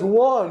him as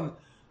one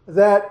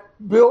that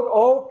built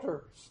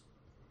altars.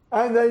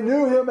 And they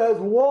knew him as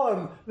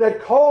one that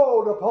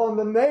called upon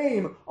the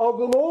name of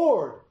the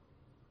Lord.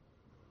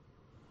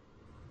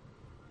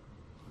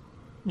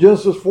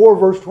 Genesis 4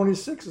 verse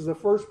 26 is the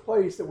first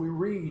place that we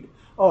read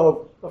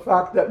of the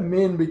fact that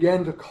men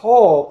began to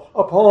call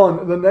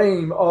upon the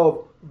name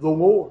of the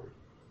Lord.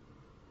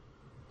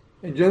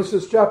 In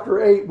Genesis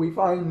chapter 8 we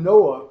find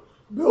Noah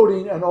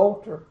building an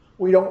altar.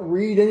 We don't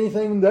read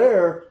anything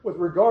there with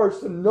regards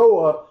to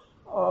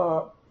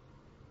Noah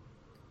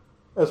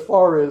as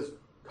far as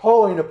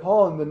calling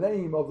upon the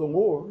name of the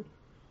Lord.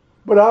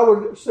 But I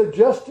would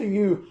suggest to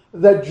you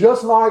that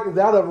just like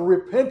that of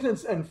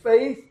repentance and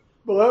faith,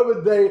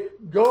 beloved, they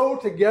go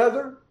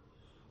together.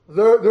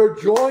 They're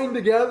joined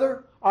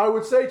together. I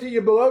would say to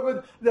you,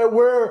 beloved, that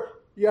where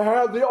you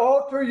have the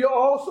altar, you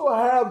also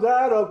have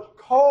that of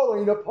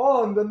calling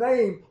upon the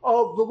name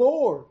of the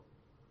Lord.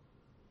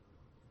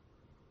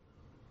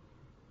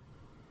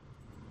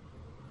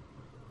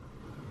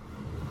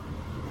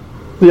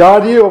 The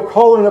idea of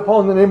calling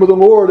upon the name of the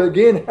Lord,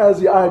 again, has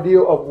the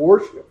idea of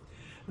worship.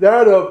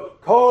 That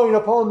of calling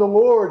upon the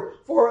Lord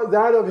for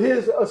that of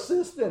His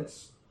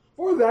assistance,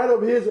 for that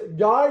of His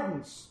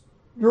guidance,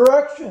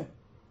 direction.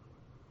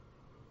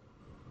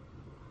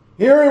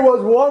 Here he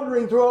was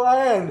wandering through a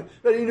land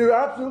that he knew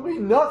absolutely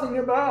nothing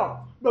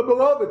about. But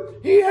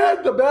beloved, he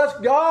had the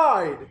best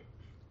guide.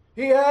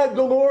 He had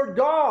the Lord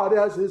God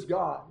as his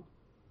guide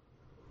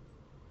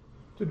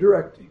to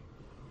direct him.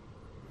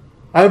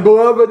 And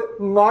beloved,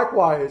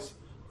 likewise,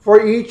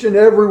 for each and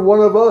every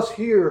one of us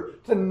here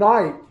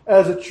tonight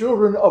as the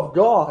children of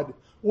God,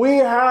 we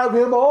have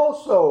Him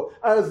also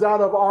as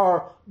that of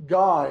our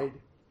guide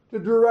to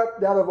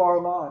direct that of our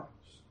lives.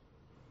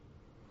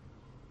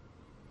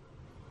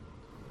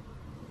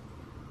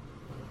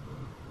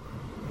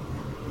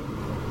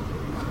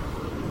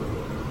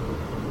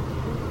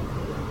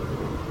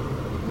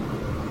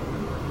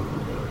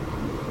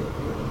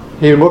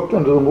 He looked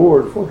unto the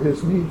Lord for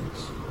his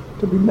needs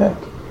to be met.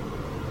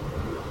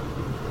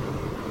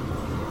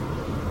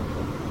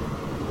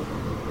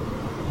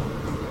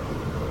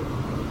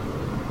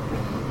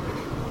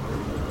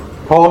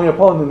 Calling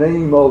upon the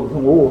name of the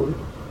Lord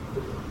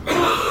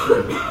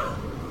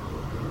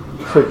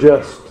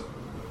suggests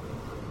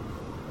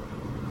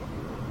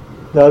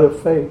that of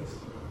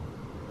faith,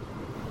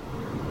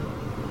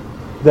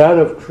 that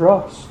of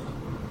trust,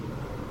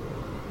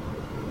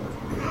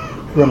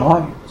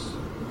 reliance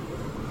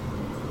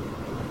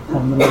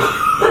on the Lord.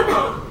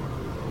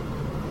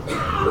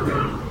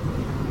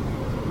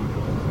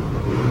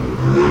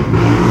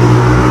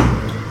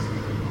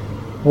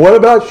 What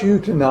about you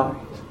tonight?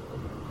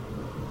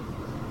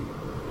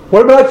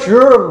 What about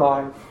your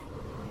life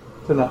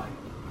tonight?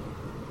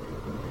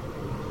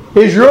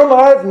 Is your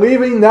life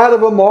leaving that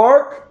of a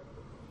mark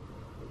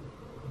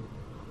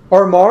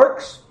or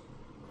marks?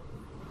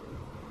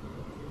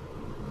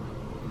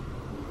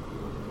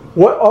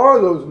 What are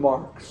those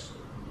marks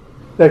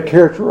that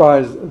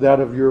characterize that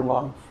of your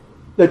life,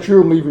 that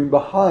you're leaving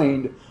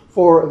behind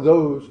for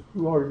those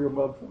who are your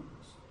loved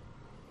ones,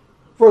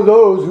 for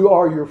those who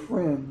are your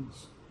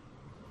friends,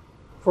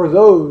 for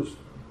those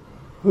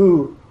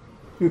who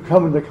you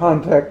come into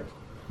contact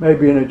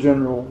maybe in a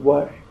general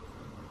way?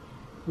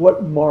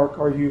 What mark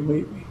are you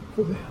leaving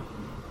for them?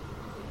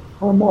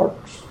 Or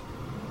marks?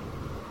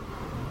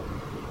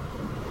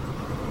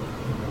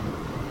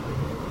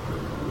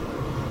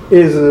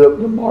 Is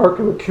it the mark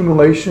of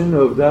accumulation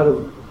of that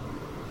of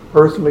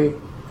earthly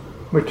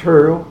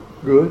material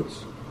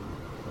goods?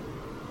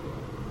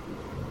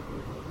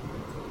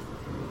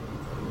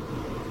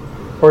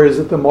 Or is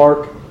it the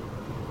mark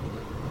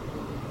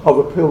of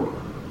a pilgrim?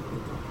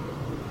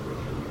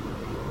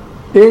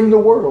 In the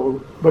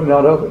world, but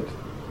not of it.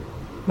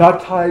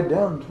 Not tied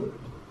down to it.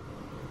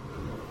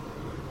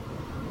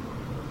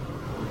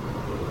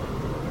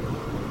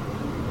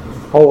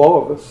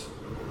 All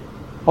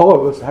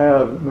of us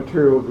have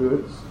material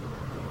goods,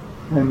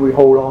 and we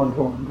hold on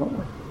to them, don't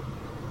we?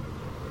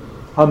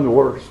 I'm the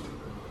worst.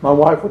 My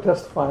wife will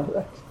testify to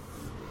that.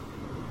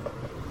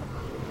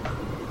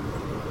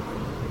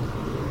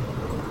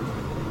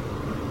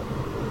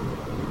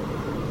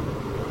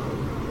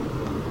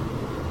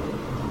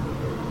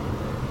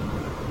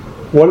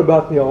 What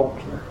about the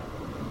altar?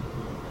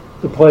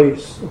 The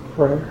place of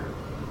prayer?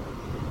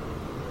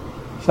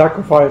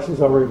 Sacrifice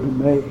has already been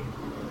made.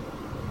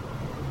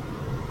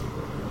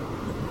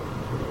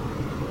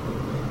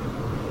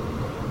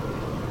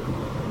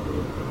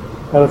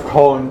 Out of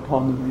calling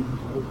upon the name of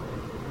the Lord.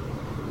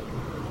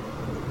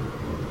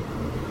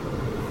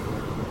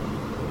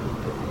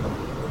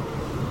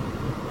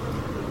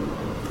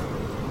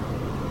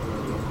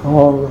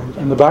 All right.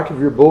 In the back of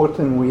your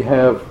bulletin, we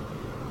have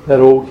that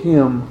old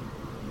hymn.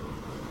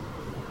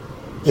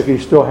 If you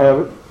still have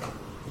it.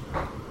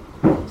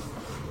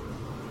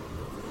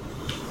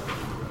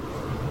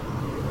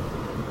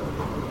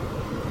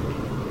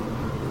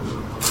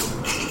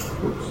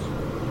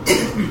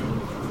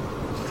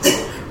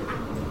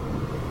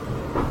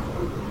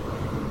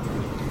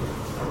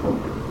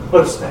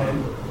 Let's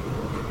stand.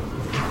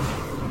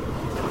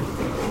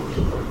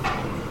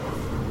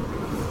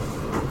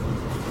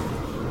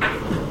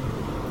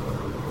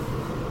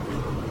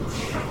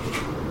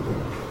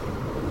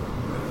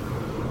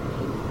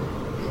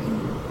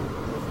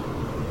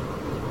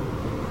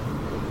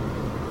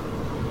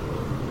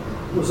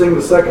 We'll sing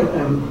the second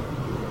and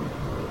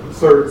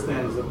third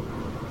stanza.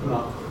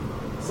 No,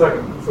 second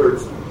and third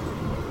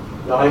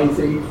stanza. Dying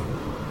thief,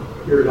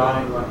 your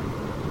dying lamp.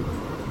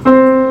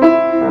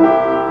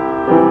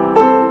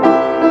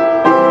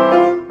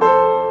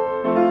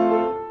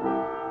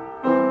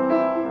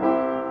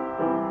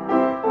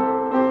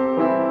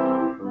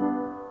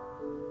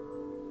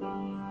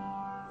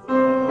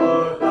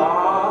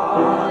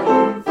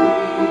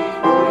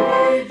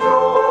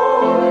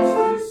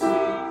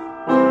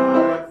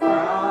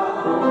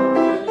 Found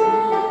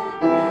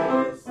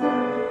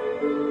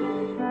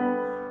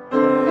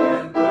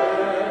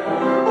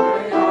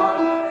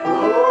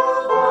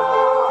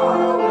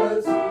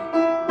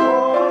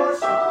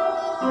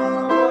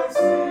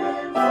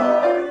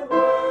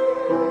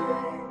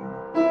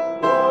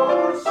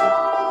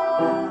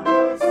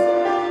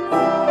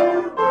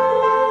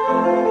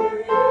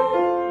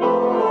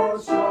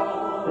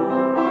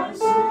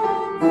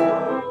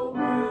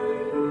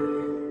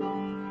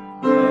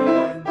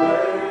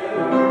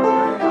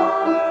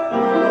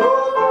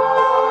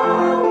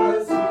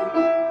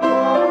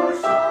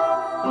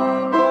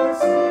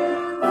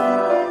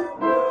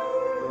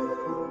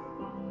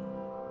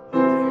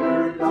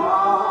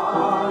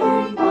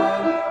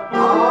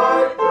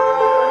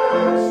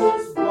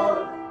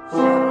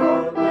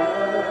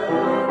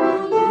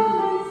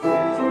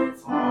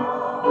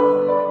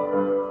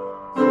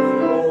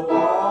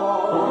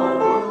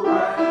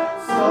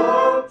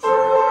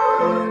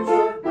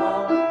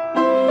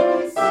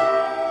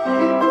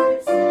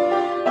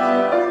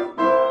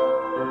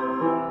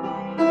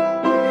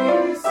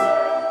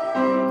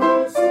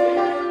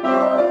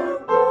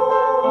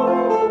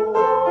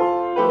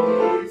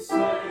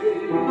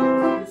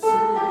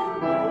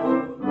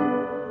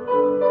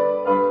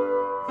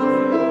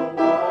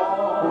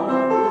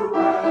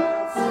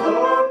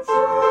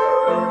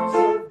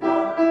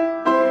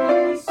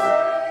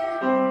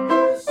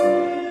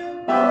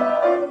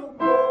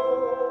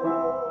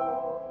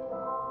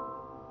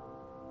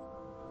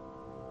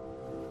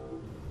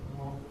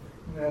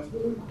ask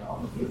Billy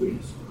Donald to lead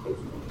us in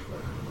closing.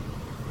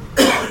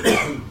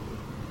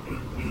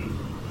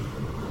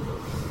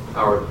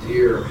 Our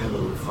dear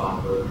Heavenly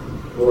Father,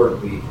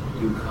 Lord, we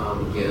do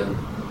come again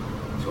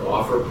to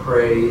offer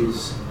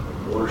praise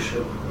and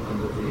worship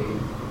unto Thee,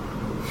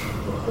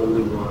 the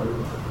Holy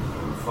One.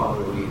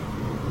 Father, we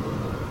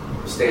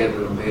stand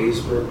in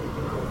amazement of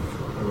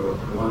Your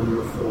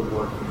wonderful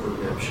work of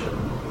redemption,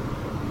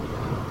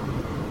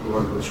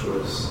 Lord, which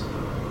was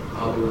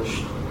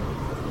published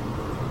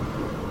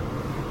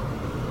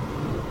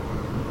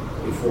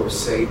before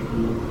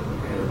Satan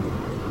and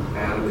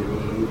Adam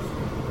and Eve,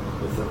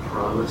 with the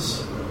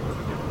promise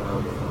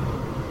of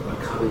a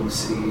coming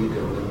seed, and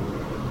then,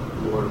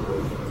 Lord,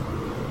 with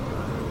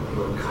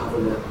Your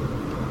covenant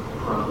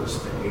promise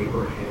to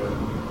Abraham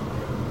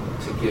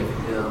to give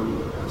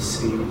him a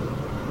seed.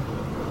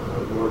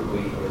 Lord,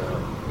 we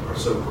are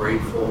so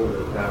grateful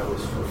that that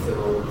was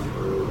fulfilled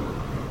through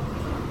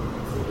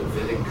the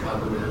Davidic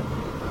covenant,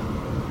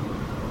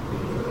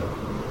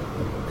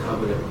 the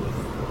covenant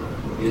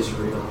with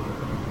Israel,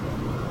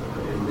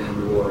 and then,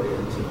 Lord,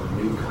 into the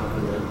new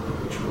covenant,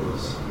 which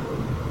was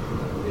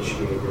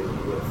initiated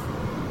with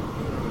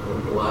the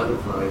blood of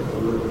Thy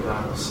only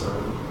begotten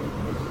Son,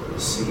 the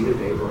seed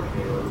of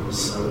Abraham, the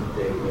son of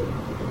David.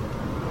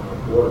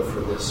 Lord, for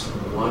this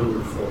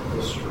wonderful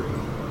history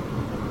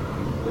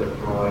that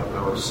brought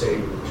our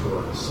Savior to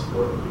us.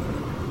 Lord, we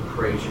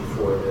praise You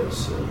for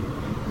this. And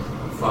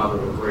Father,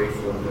 we're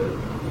grateful that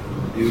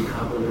the new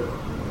covenant,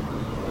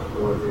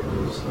 Lord, it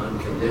is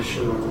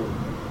unconditional,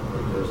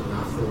 and there's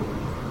nothing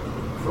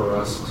for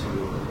us to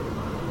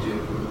do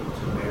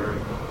to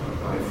merit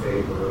Thy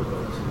favor,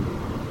 but to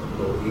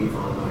believe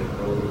on Thy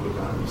only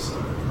begotten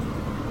Son.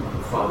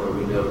 Father,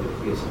 we know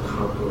that He has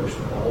accomplished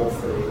all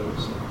things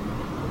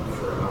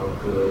for our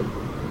good,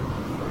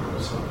 for our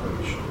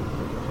salvation.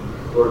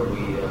 Lord,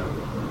 we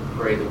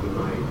pray that we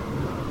might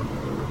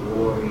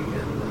glory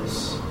in this,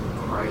 in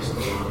Christ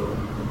alone.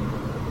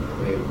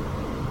 May we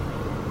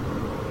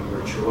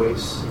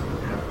rejoice and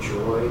have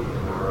joy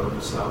in our own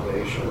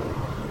salvation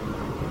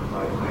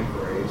by Thy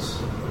grace.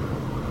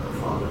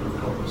 Father,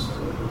 help us to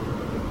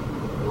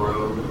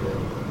grow in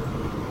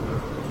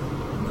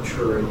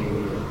maturity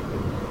and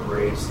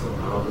grace, the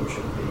knowledge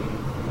of Thee.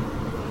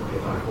 May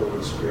Thy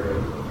Holy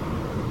Spirit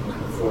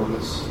conform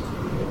us to the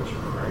image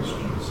of Christ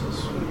Jesus,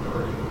 we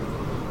pray.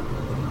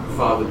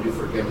 Father, do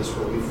forgive us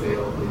where we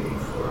failed Thee,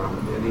 for our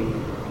many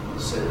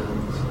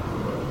sins,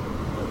 our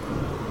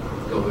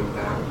going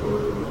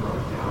backward, our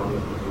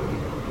doubting Thee.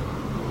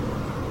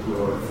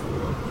 Lord, for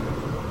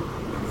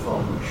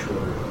falling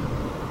short,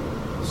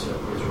 so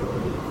Israel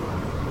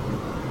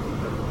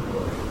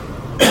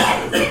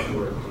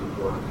Lord, do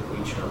work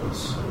in each of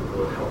us, and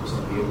Lord, help us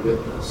to be a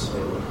witness,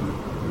 and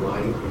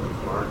light in a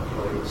dark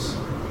place.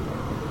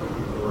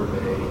 Lord,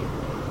 may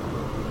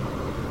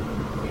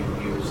You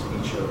use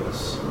each of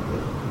us,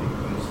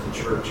 use the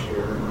church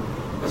here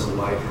as a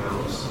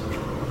lighthouse.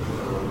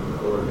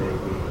 Lord, may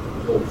we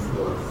hold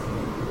forth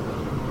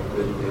the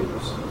good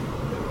news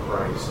that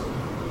Christ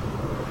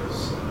has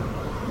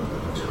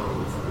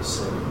atoned for the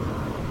sin of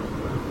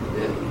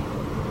many,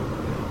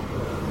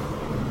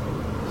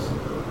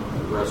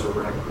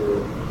 resurrected,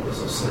 is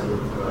ascended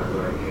to Thy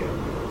right hand,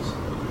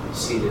 is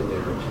seated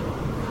there until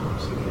He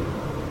comes again.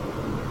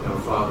 Now,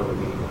 Father,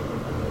 we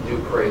do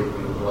pray that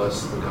You bless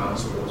the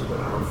Gospels, but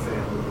our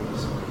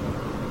families,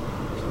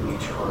 to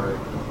each heart.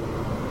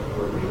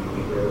 Lord, may You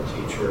be their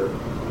teacher.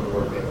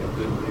 Lord, may the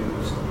good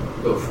news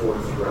go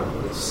forth throughout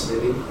this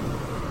city,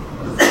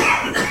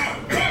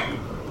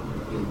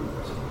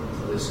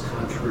 into this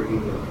country,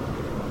 and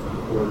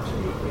Lord, to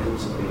the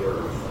ends of the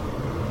earth.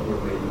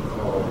 Lord, may You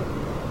call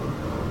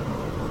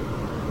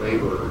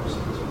laborers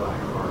into Thy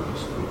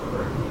harvest, we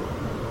pray.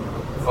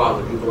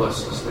 Father, do bless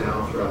us now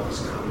throughout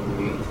this coming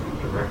week.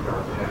 Direct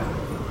our path.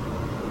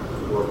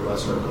 Lord,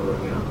 bless our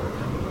going out, our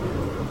coming in.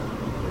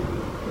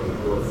 May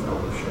Your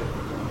fellowship.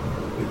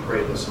 We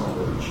pray this all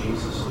in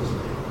Jesus'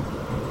 name.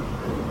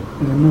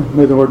 Amen.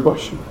 May the Lord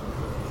bless you.